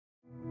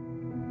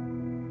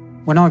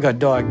When I got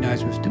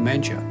diagnosed with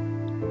dementia,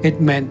 it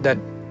meant that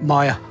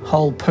my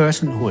whole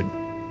personhood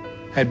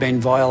had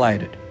been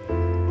violated.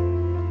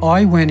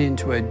 I went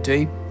into a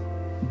deep,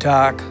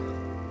 dark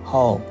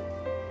hole,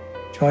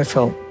 which I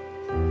felt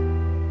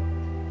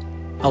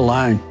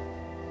alone.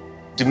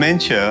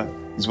 Dementia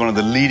is one of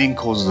the leading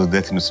causes of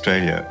death in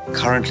Australia.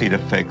 Currently, it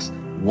affects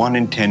 1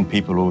 in 10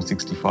 people over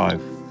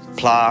 65.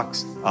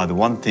 Plaques are the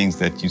one things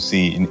that you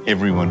see in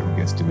everyone who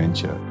gets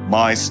dementia.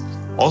 Mice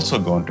also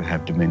go on to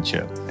have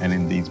dementia, and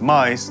in these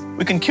mice,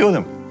 we can cure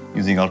them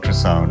using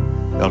ultrasound.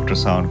 The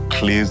ultrasound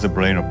clears the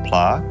brain of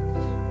plaque,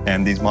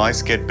 and these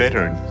mice get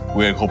better. And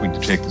we're hoping to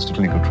take this to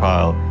clinical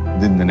trial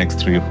within the next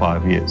 3 or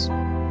 5 years.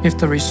 If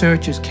the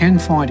researchers can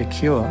find a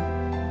cure,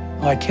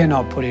 I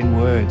cannot put in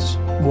words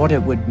what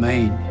it would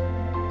mean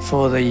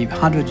for the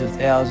hundreds of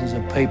thousands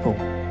of people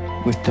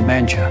with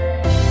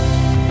dementia.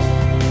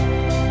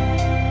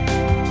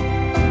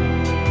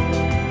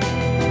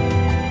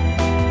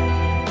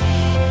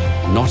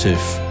 Not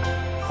if,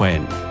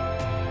 when.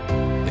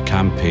 The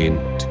campaign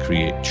to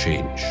create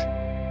change.